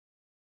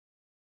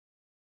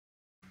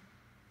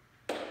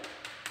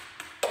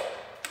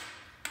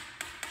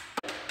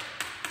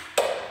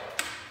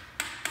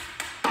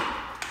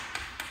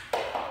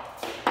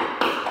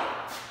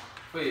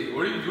Wait,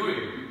 what are you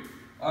doing?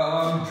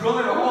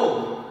 Drilling a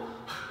hole.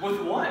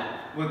 With what?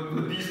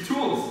 With these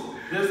tools.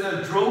 There's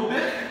a drill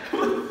bit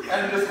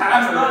and this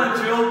That's hammer. not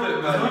a drill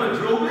bit, man. That's not a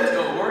drill bit?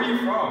 Yo, where are you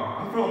from?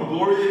 I'm from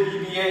Gloria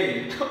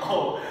VBA.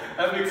 Oh,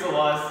 that makes a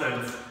lot of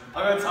sense.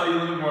 I'm gonna tell you a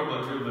little bit more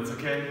about drill bits,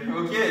 okay?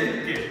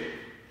 Okay.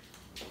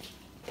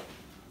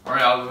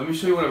 Alright, let me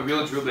show you what a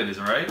real drill bit is,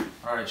 alright?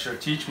 Alright, sure.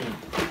 Teach me.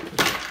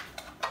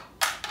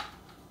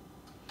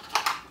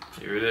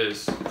 Here it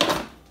is.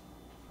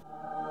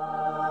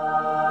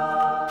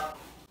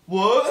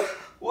 What?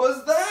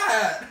 What's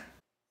that?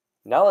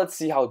 Now let's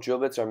see how drill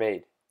bits are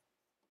made.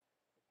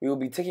 We will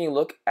be taking a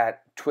look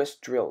at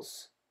twist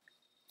drills.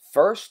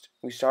 First,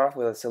 we start off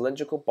with a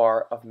cylindrical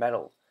bar of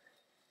metal.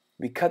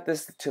 We cut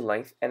this to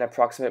length and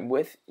approximate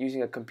width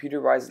using a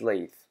computerized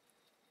lathe.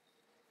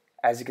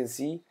 As you can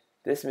see,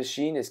 this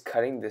machine is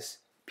cutting this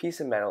piece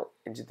of metal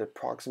into the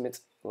approximate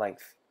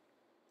length.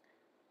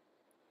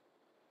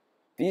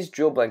 These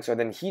drill blanks are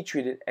then heat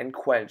treated and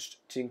quenched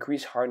to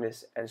increase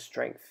hardness and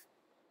strength.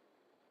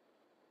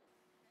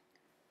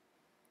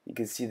 You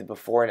can see the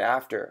before and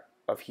after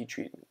of heat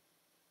treatment.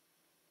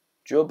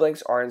 Drill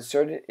blanks are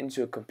inserted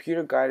into a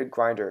computer-guided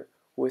grinder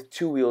with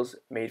two wheels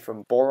made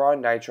from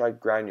boron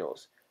nitride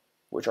granules,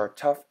 which are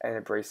tough and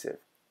abrasive.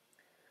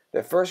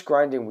 The first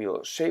grinding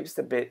wheel shapes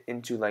the bit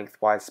into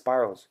lengthwise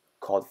spirals,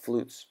 called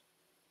flutes.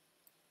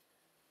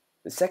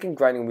 The second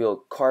grinding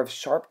wheel carves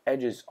sharp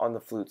edges on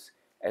the flutes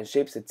and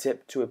shapes the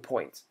tip to a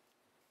point.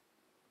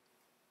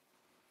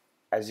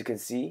 As you can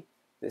see,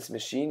 this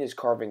machine is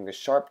carving the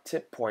sharp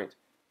tip point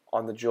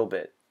on the drill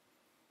bit.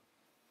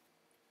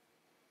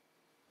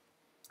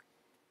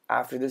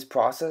 After this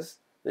process,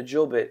 the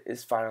drill bit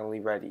is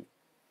finally ready.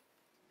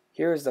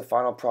 Here is the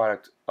final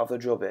product of the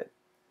drill bit.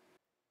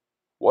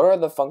 What are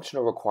the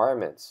functional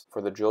requirements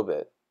for the drill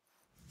bit?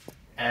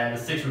 And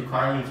the 6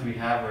 requirements we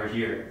have are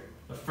here.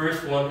 The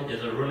first one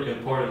is a really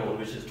important one,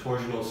 which is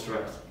torsional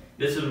stress.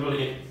 This is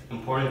really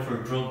important for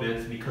drill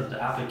bits because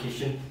the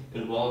application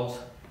involves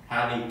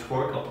having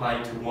torque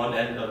applied to one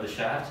end of the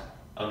shaft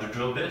of the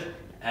drill bit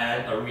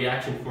and a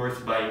reaction force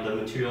by the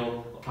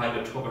material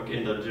applying the torque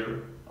in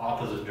the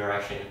opposite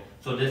direction.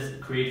 So this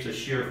creates a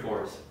shear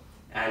force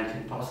and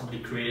can possibly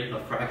create a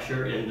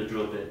fracture in the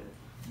drill bit.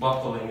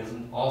 Buckling is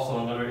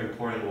also another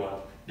important one.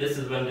 This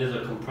is when there's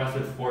a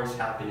compressive force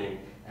happening,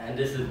 and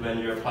this is when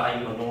you're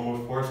applying a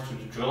normal force to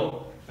the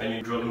drill when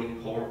you're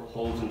drilling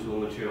holes into a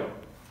material.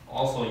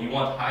 Also, you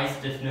want high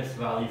stiffness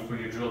value for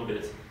your drill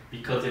bits,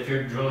 because if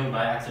you're drilling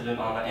by accident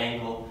on an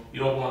angle, you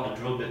don't want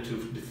the drill bit to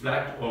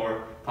deflect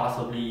or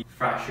possibly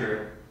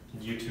fracture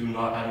due to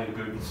not having a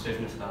good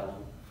stiffness value.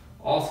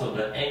 Also,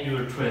 the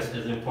angular twist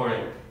is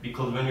important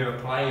because when you're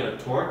applying a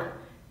torque,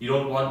 you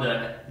don't want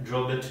the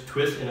drill bit to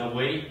twist in a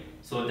way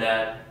so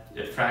that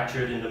it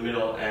fractured in the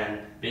middle, and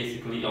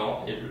basically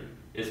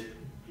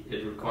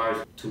it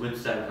requires to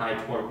withstand high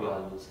torque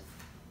values.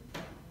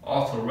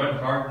 Also, run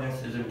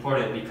hardness is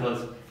important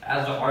because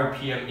as the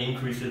RPM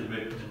increases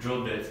with the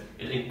drill bits,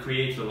 it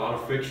creates a lot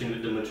of friction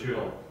with the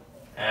material,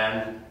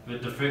 and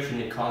with the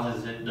friction it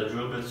causes the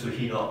drill bits to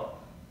heat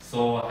up.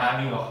 So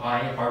having a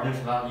high hardness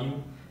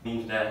value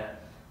means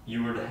that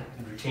you would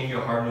retain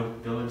your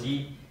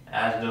hardenability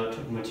as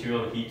the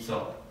material heats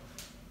up.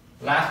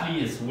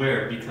 Lastly is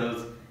wear,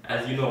 because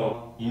as you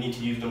know, you need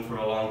to use them for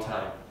a long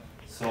time.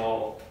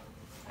 So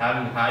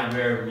having high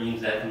wear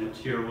means that the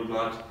material will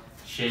not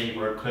shave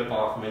or clip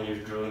off when you're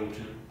drilling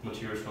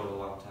materials for a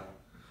long time.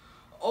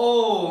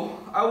 Oh,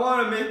 I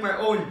want to make my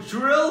own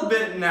drill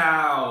bit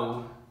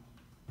now.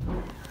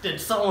 Did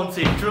someone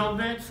say drill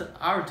bits?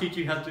 Our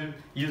teacher has to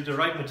use the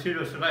right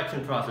material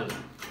selection process.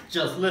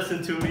 Just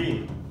listen to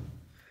me.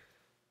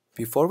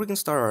 Before we can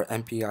start our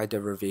MPI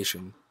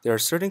derivation, there are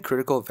certain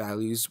critical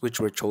values which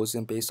were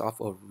chosen based off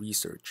of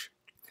research.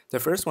 The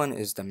first one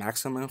is the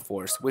maximum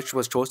force, which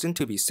was chosen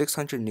to be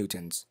 600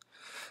 newtons.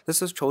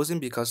 This was chosen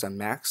because the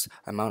max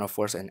amount of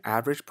force an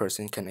average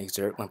person can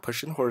exert when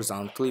pushing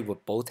horizontally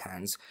with both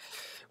hands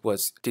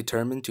was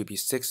determined to be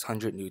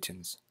 600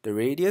 newtons. The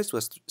radius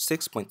was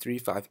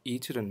 6.35 e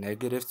to the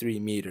negative 3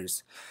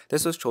 meters.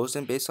 This was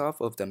chosen based off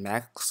of the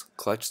max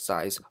clutch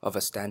size of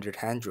a standard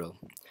hand drill.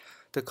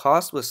 The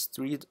cost was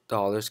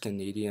 $3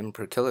 Canadian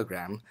per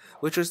kilogram,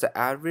 which was the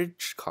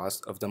average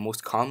cost of the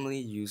most commonly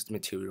used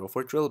material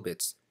for drill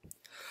bits.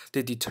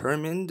 The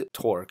determined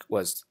torque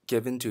was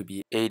given to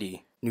be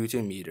 80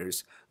 Newton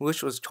meters,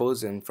 which was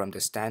chosen from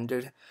the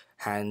standard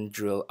hand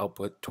drill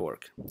output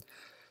torque.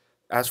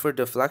 As for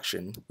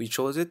deflection, we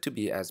chose it to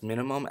be as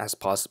minimum as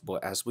possible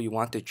as we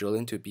want the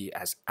drilling to be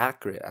as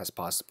accurate as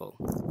possible.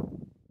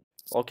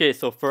 Okay,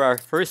 so for our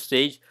first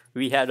stage,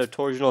 we had a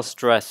torsional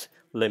stress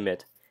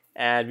limit,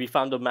 and we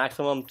found the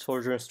maximum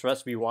torsional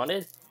stress we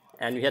wanted,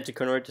 and we had to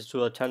convert it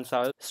to a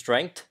tensile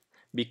strength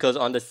because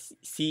on the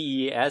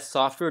CES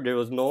software there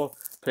was no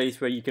place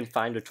where you can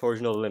find a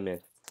torsional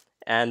limit.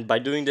 And by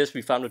doing this,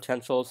 we found a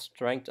tensile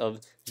strength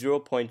of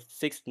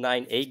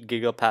 0.698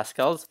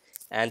 gigapascals,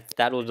 and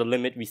that was the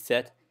limit we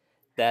set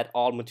that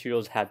all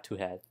materials had to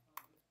have.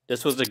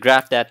 This was the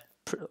graph that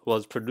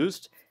was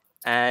produced,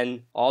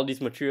 and all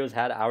these materials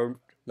had our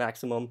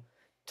maximum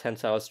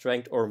tensile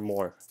strength or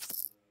more.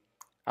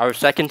 Our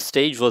second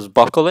stage was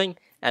buckling,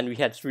 and we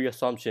had three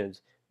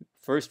assumptions.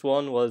 First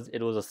one was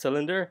it was a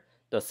cylinder,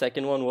 the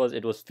second one was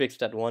it was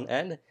fixed at one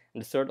end,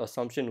 and the third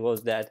assumption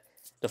was that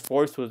the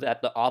force was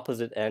at the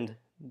opposite end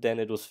than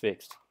it was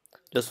fixed.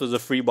 This was a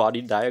free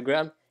body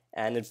diagram,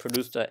 and it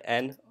produced an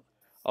n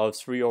of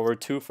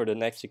 3/2 for the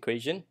next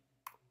equation.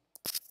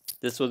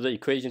 This was the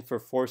equation for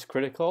force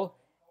critical,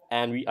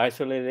 and we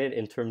isolated it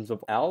in terms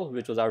of L,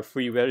 which was our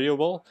free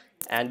variable,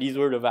 and these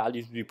were the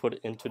values we put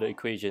into the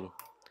equation.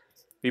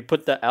 We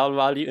put the L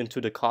value into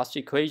the cost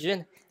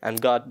equation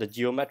and got the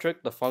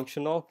geometric, the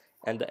functional,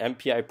 and the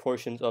MPI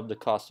portions of the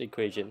cost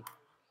equation.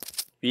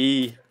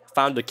 We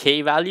found the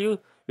K value,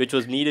 which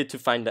was needed to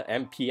find the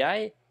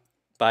MPI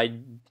by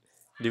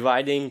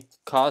dividing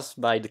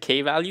cost by the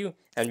K value,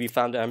 and we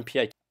found the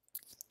MPI.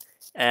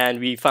 And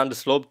we found the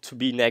slope to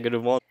be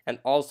 -1. And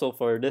also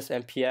for this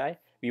MPI,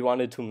 we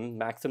wanted to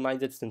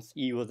maximize it since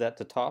E was at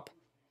the top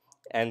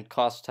and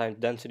cost times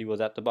density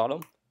was at the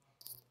bottom.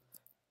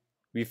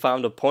 We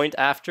found a point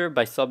after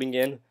by subbing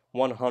in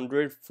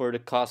 100 for the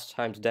cost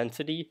times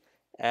density,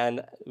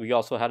 and we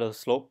also had a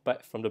slope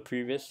from the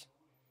previous.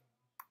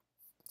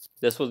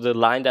 This was the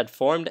line that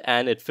formed,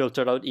 and it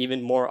filtered out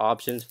even more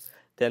options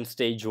than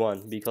stage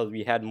 1 because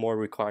we had more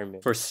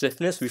requirements. For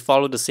stiffness, we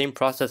followed the same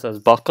process as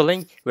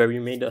buckling, where we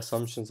made the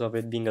assumptions of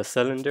it being a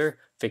cylinder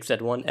fixed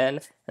at one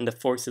end and the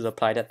force is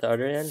applied at the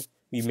other end.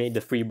 We made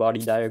the free body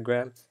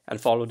diagram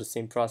and followed the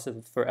same process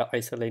for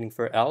isolating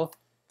for L.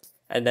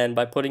 And then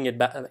by putting it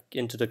back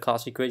into the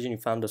cost equation, you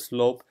found the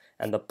slope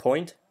and the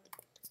point.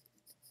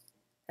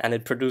 And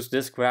it produced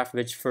this graph,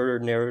 which further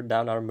narrowed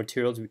down our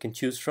materials we can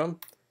choose from.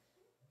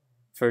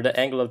 For the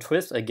angle of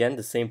twist, again,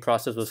 the same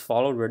process was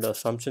followed, where the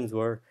assumptions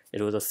were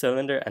it was a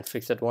cylinder and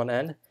fixed at one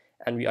end.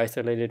 And we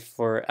isolated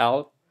for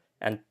L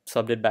and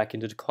subbed it back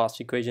into the cost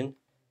equation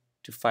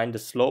to find the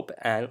slope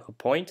and a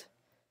point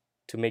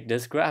to make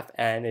this graph.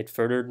 And it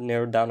further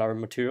narrowed down our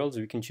materials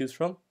we can choose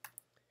from.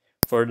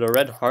 For the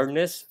red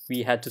hardness,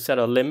 we had to set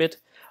a limit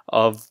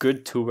of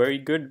good to very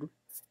good,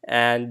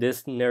 and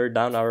this narrowed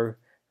down our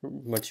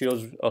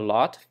materials a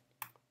lot.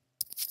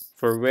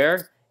 For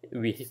wear,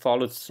 we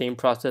followed the same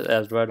process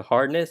as red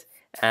hardness,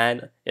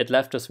 and it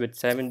left us with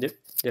 7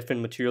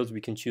 different materials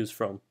we can choose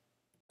from.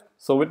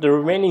 So with the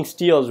remaining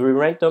steels, we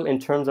ranked them in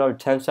terms of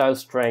tensile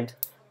strength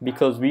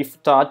because we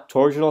thought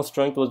torsional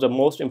strength was the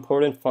most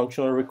important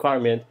functional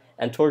requirement,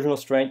 and torsional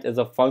strength is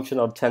a function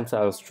of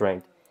tensile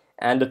strength.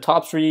 And the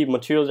top 3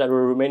 materials that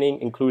were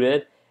remaining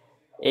included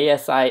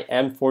ASI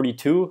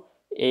M42,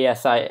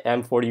 ASI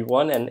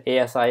M41, and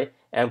ASI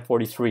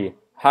M43.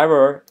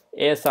 However,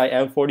 ASI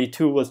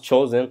M42 was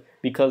chosen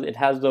because it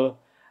has the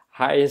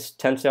highest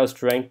tensile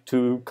strength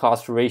to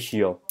cost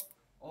ratio.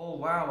 Oh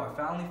wow, I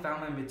finally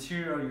found my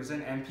material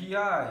using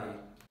MPI.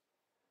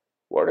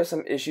 What are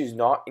some issues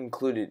not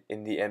included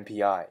in the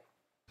MPI?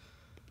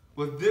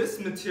 With this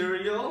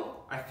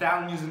material I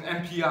found using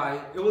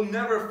MPI, it will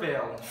never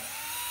fail.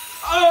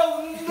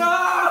 Oh no!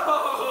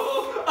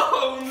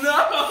 Oh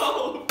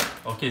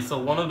no! Okay, so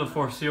one of the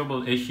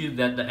foreseeable issues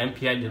that the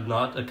MPI did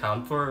not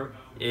account for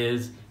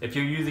is if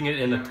you're using it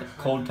in a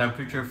cold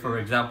temperature, for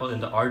example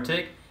in the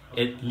Arctic,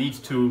 it leads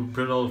to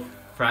brittle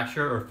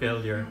fracture or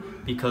failure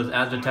because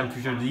as the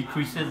temperature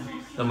decreases,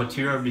 the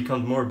material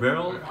becomes more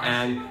brittle,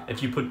 and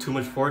if you put too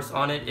much force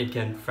on it, it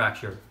can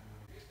fracture.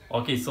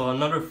 Okay, so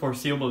another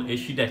foreseeable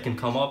issue that can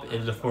come up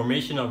is the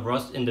formation of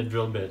rust in the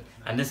drill bit.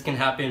 And this can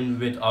happen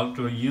with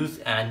outdoor use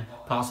and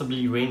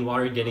possibly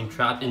rainwater getting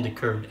trapped in the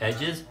curved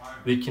edges,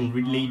 which can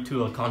lead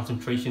to a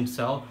concentration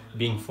cell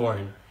being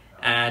formed.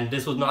 And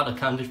this was not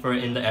accounted for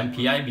in the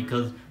MPI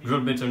because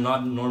drill bits are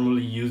not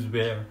normally used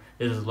where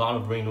there's a lot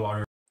of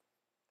rainwater.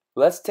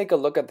 Let's take a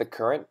look at the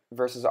current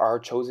versus our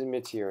chosen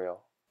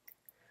material.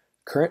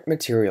 Current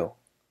material.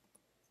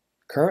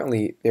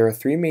 Currently, there are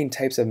 3 main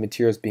types of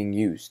materials being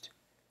used: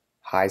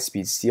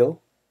 high-speed steel,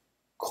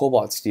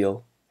 cobalt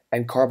steel,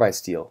 and carbide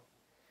steel.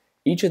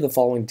 Each of the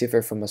following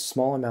differ from a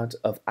small amount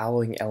of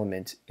alloying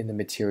element in the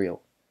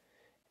material.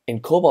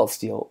 In cobalt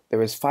steel,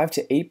 there is 5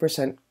 to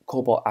 8%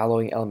 cobalt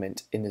alloying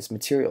element in this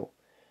material.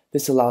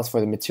 This allows for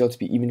the material to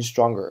be even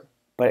stronger,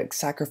 but it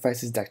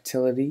sacrifices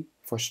ductility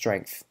for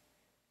strength.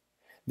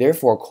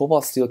 Therefore,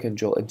 cobalt steel can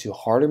drill into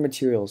harder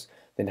materials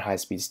than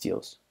high-speed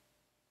steels.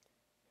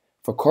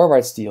 For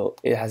carbide steel,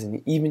 it has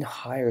an even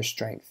higher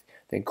strength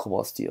than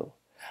cobalt steel.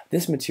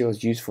 This material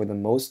is used for the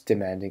most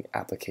demanding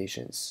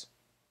applications.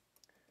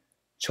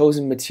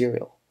 Chosen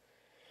material.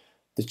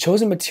 The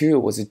chosen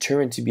material was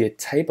determined to be a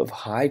type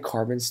of high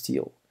carbon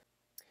steel.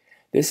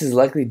 This is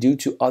likely due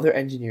to other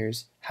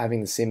engineers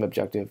having the same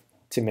objective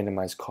to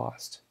minimize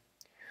cost.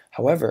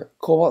 However,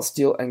 cobalt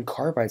steel and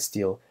carbide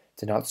steel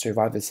did not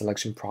survive the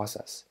selection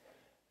process.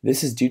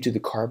 This is due to the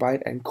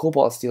carbide and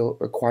cobalt steel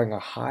requiring a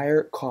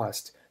higher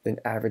cost than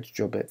average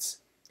drill bits.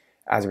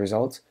 As a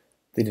result,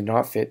 they did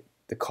not fit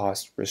the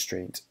cost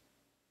restraint.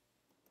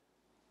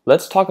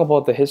 Let's talk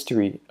about the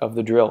history of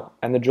the drill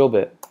and the drill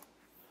bit.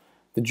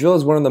 The drill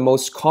is one of the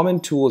most common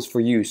tools for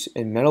use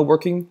in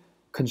metalworking,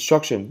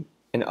 construction,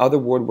 and other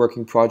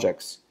woodworking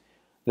projects.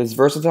 This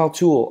versatile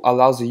tool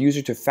allows the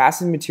user to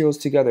fasten materials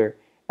together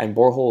and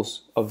bore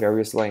holes of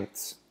various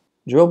lengths.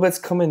 Drill bits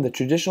come in the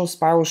traditional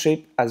spiral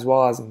shape as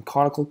well as in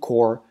conical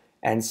core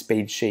and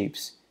spade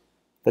shapes.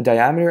 The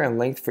diameter and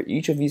length for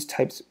each of these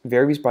types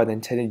varies by the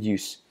intended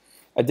use.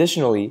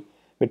 Additionally,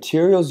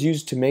 materials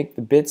used to make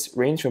the bits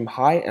range from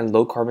high and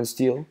low carbon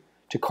steel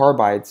to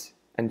carbides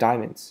and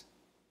diamonds.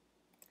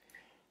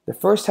 The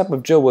first type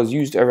of drill was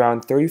used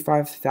around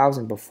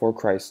 35,000 before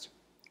Christ.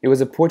 It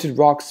was a pointed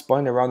rock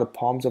spun around the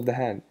palms of the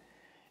hand.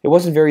 It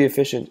wasn't very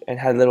efficient and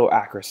had little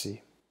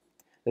accuracy.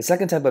 The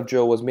second type of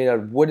drill was made out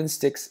of wooden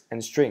sticks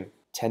and string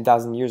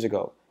 10,000 years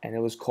ago, and it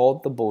was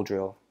called the bull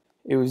drill.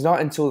 It was not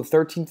until the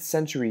 13th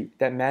century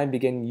that man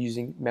began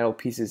using metal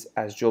pieces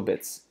as drill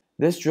bits.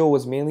 This drill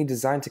was mainly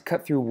designed to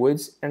cut through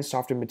woods and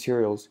softer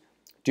materials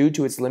due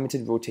to its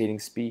limited rotating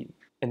speed.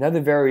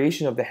 Another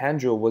variation of the hand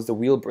drill was the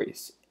wheel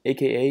brace,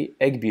 aka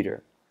egg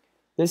beater.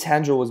 This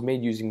hand drill was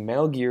made using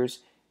metal gears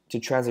to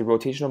translate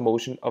rotational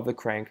motion of the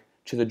crank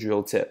to the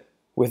drill tip.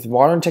 With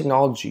modern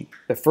technology,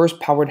 the first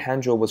powered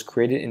hand drill was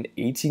created in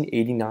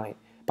 1889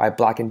 by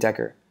Black &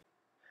 Decker.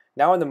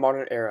 Now in the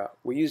modern era,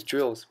 we use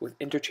drills with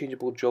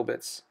interchangeable drill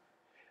bits.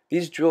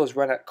 These drills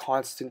run at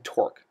constant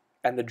torque,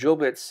 and the drill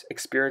bits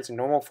experience a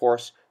normal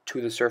force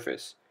to the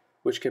surface,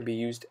 which can be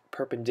used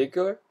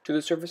perpendicular to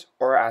the surface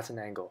or at an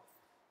angle.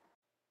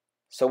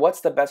 So what's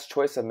the best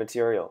choice of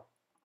material?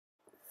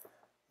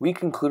 We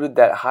concluded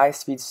that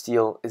high-speed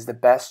steel is the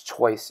best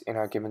choice in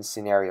our given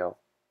scenario.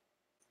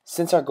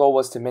 Since our goal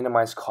was to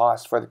minimize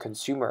cost for the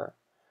consumer,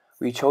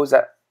 we chose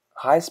that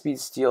high-speed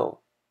steel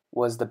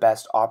was the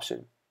best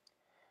option.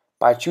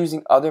 By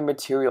choosing other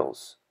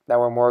materials that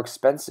were more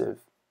expensive,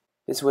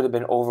 this would have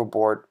been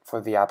overboard for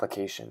the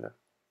application.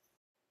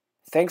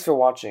 Thanks for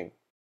watching.